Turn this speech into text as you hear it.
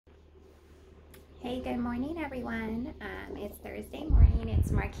Hey, good morning, everyone. It's Thursday morning. It's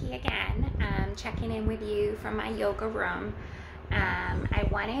Marquis again, checking in with you from my yoga room. I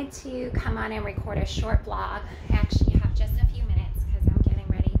wanted to come on and record a short vlog. I actually have just a few minutes because I'm getting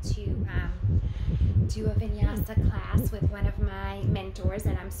ready to do a vinyasa class with one of my mentors,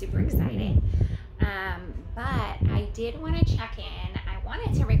 and I'm super excited. But I did want to check in. I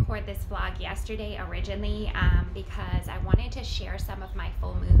wanted to record this vlog yesterday originally because I wanted to share some of my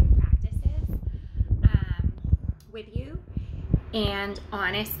full moon practices with you. And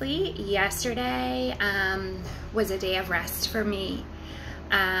honestly, yesterday was a day of rest for me.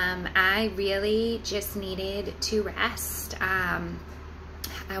 I really just needed to rest.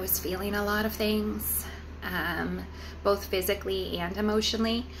 I was feeling a lot of things, both physically and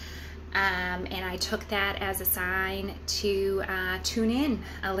emotionally. And I took that as a sign to tune in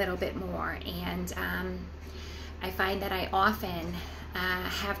a little bit more. And I find that I often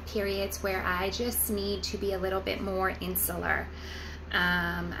have periods where I just need to be a little bit more insular.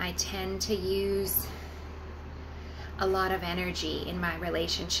 I tend to use a lot of energy in my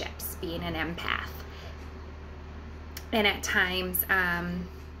relationships, being an empath. And at times,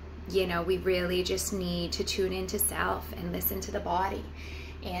 you know, we really just need to tune into self and listen to the body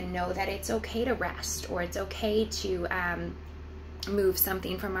and know that it's okay to rest, or it's okay to move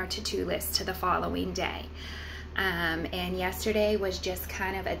something from our to-do list to the following day. And yesterday was just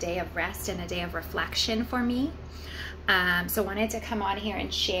kind of a day of rest and a day of reflection for me. So wanted to come on here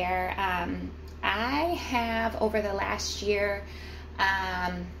and share. I have over the last year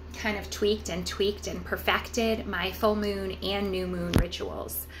kind of tweaked and perfected my full moon and new moon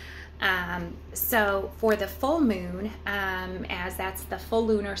rituals. So for the full moon, as that's the full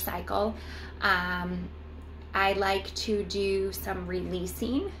lunar cycle, I like to do some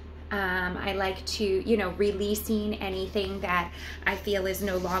releasing. I like to, you know, releasing anything that I feel is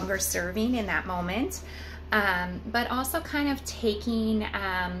no longer serving in that moment, but also kind of taking,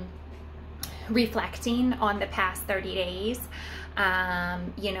 reflecting on the past 30 days,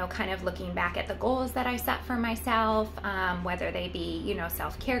 you know, kind of looking back at the goals that I set for myself, whether they be, you know,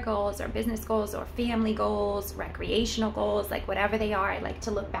 self-care goals or business goals or family goals, recreational goals, like whatever they are. I like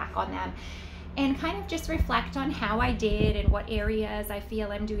to look back on them and kind of just reflect on how I did and what areas I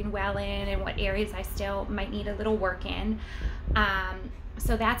feel I'm doing well in and what areas I still might need a little work in.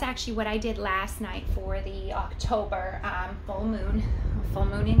 So that's actually what I did last night for the October full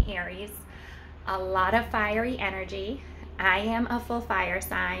moon in Aries. A lot of fiery energy. I am a full fire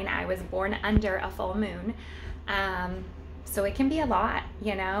sign. I was born under a full moon. So it can be a lot,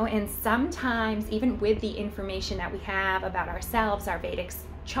 you know, and sometimes even with the information that we have about ourselves, our Vedic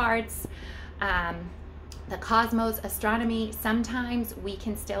charts, the cosmos, astronomy, sometimes we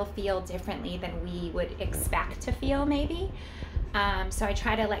can still feel differently than we would expect to feel maybe. So I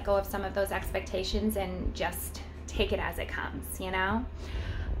try to let go of some of those expectations and just take it as it comes, you know?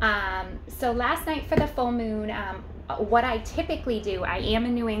 So last night for the full moon, what I typically do, I am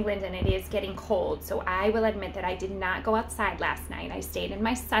in New England and it is getting cold, so I will admit that I did not go outside last night. I stayed in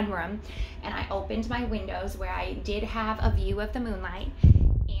my sunroom and I opened my windows where I did have a view of the moonlight,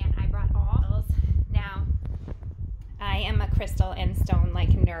 and I brought all. Now, I am a crystal and stone like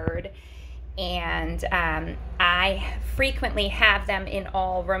nerd, and I frequently have them in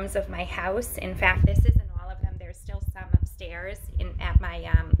all rooms of my house. In fact, this isn't all of them. There's still some upstairs at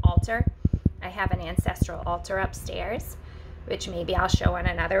my altar. I have an ancestral altar upstairs, which maybe I'll show on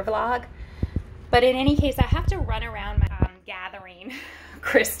another vlog. But in any case, I have to run around my gathering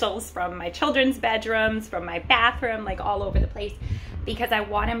crystals from my children's bedrooms, from my bathroom, like all over the place, because I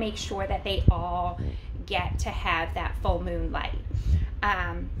want to make sure that they all get to have that full moon light.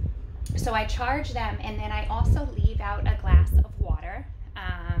 So I charge them, and then I also leave out a glass of water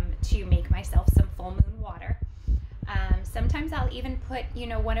to make myself some full moon water. Sometimes I'll even put, you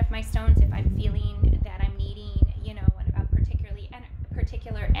know, one of my stones if I'm feeling that I'm needing, you know, a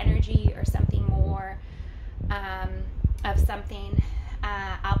particular energy or something more of something.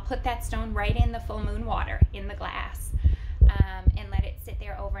 I'll put that stone right in the full moon water in the glass and let it sit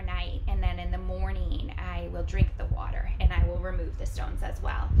there overnight. And then in the morning, I will drink the water and I will remove the stones as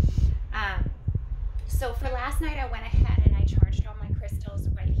well. So for last night, I went ahead and I charged all my crystals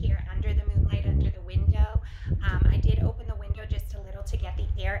right here under the moonlight, under the window. I did open the window just a little to get the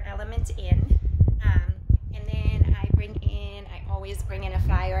air element in. And then I always bring in a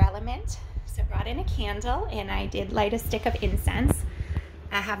fire element. So I brought in a candle and I did light a stick of incense.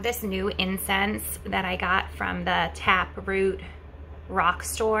 I have this new incense that I got from the Taproot rock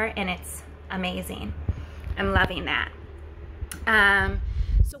store, and it's amazing. I'm loving that.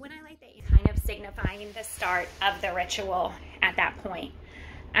 So when I light the kind of signifying the start of the ritual at that point.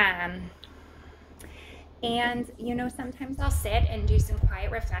 And, you know, sometimes I'll sit and do some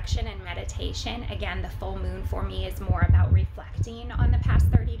quiet reflection and meditation. Again, the full moon for me is more about reflecting on the past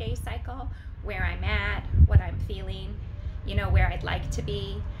 30-day cycle, where I'm at, what I'm feeling, you know, where I'd like to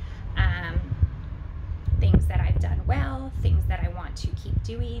be, things that I've done well, things that I want to keep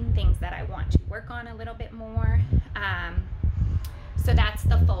doing, things that I want to work on a little bit more. So that's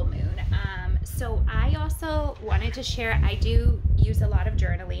the full moon. So I also wanted to share, I do use a lot of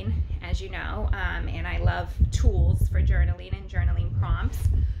journaling, as you know, and I love tools for journaling and journaling prompts.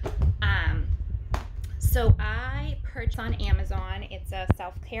 So I purchased on Amazon, it's a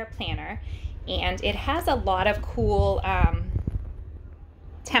self-care planner, and it has a lot of cool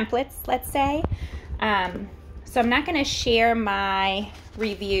templates, let's say. So I'm not going to share my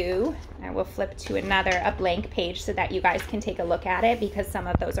review. I will flip to a blank page so that you guys can take a look at it, because some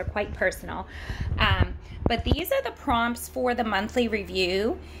of those are quite personal. But these are the prompts for the monthly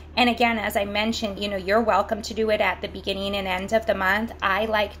review. And again, as I mentioned, you know, you're welcome to do it at the beginning and end of the month. I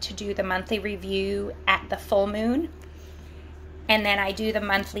like to do the monthly review at the full moon. And then I do the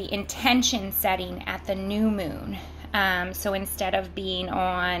monthly intention setting at the new moon. So instead of being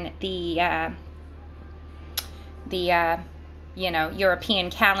on the you know, European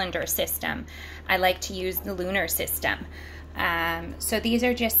calendar system, I like to use the lunar system. So these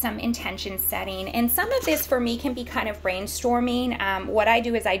are just some intention setting, and some of this for me can be kind of brainstorming. What I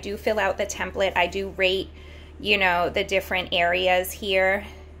do is I do fill out the template. I do rate, you know, the different areas here.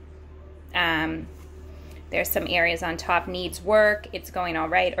 There's some areas on top: needs work, it's going all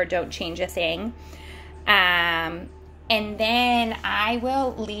right, or don't change a thing. And then I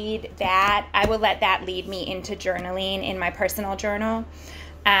will let that lead me into journaling in my personal journal,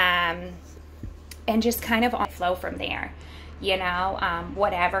 and just kind of flow from there, you know,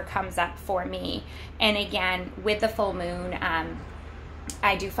 whatever comes up for me. And again, with the full moon,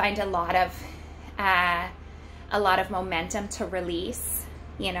 I do find a lot of momentum to release,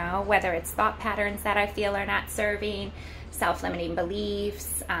 you know, whether it's thought patterns that I feel are not serving, self-limiting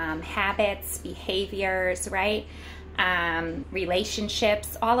beliefs, habits, behaviors, right?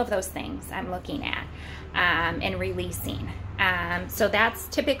 Relationships, all of those things I'm looking at and releasing. So that's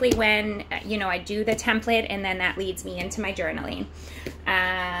typically when, you know, I do the template, and then that leads me into my journaling.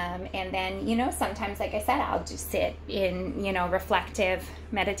 And then, you know, sometimes, like I said, I'll just sit in, you know, reflective,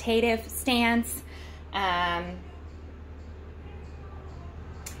 meditative stance. And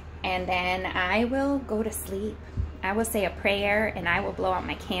then I will go to sleep. I will say a prayer, and I will blow out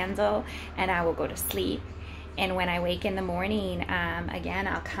my candle, and I will go to sleep. And when I wake in the morning, again,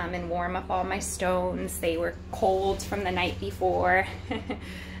 I'll come and warm up all my stones. They were cold from the night before.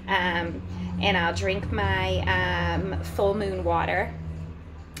 And I'll drink my full moon water.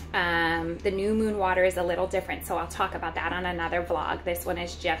 The new moon water is a little different, so I'll talk about that on another vlog. This one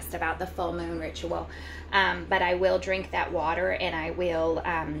is just about the full moon ritual. But I will drink that water, and I will,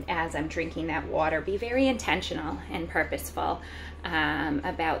 as I'm drinking that water, be very intentional and purposeful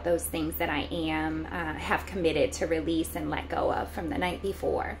about those things that I have committed to release and let go of from the night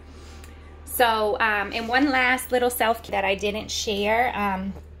before. So, and one last little self-care that I didn't share.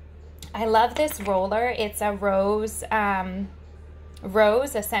 I love this roller. It's a rose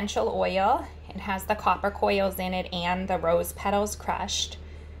essential oil. It has the copper coils in it and the rose petals crushed.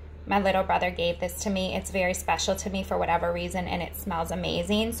 My little brother gave this to me. It's very special to me for whatever reason, and it smells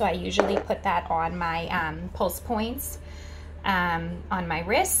amazing. So I usually put that on my pulse points, on my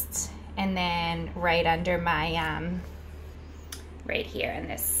wrists, and then right under my, right here in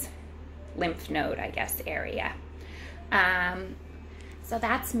this lymph node, I guess, area. So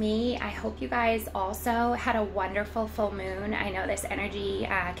that's me. I hope you guys also had a wonderful full moon. I know this energy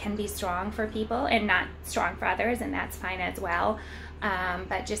can be strong for people and not strong for others, and that's fine as well.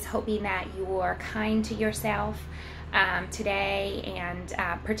 But just hoping that you're kind to yourself today, and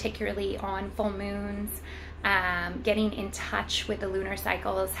particularly on full moons. Getting in touch with the lunar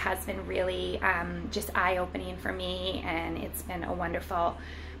cycles has been really just eye-opening for me, and it's been a wonderful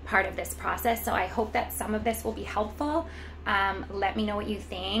part of this process. So I hope that some of this will be helpful. Let me know what you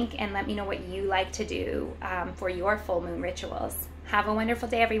think, and let me know what you like to do for your full moon rituals. Have a wonderful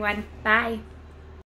day, everyone. Bye.